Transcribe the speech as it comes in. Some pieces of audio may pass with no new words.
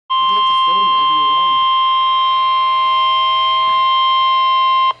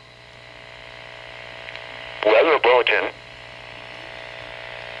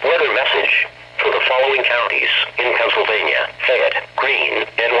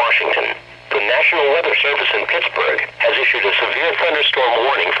National Weather Service in Pittsburgh has issued a severe thunderstorm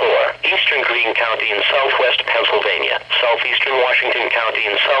warning for eastern Greene County in southwest Pennsylvania, southeastern Washington County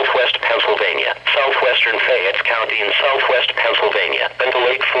in southwest Pennsylvania, southwestern Fayette County in southwest Pennsylvania until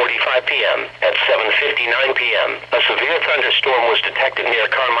 8:45 p.m. At 7:59 p.m., a severe thunderstorm was detected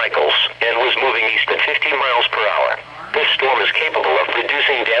near Carmichaels and was moving east at 50 miles per hour. This storm is capable of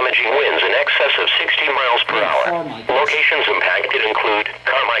producing damaging winds in excess of 60 miles per hour. Locations impacted include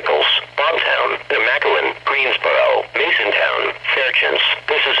Carmichaels, Bobtown, Nemacolin, Greensboro, Masontown, Fairchance.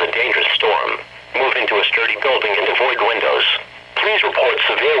 This is a dangerous storm. Move into a sturdy building and avoid windows. Please report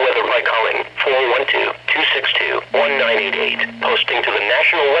severe weather by calling 412-262-1988, posting to the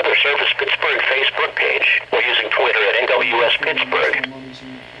National Weather Service Pittsburgh Facebook page, or using Twitter at NWS Pittsburgh.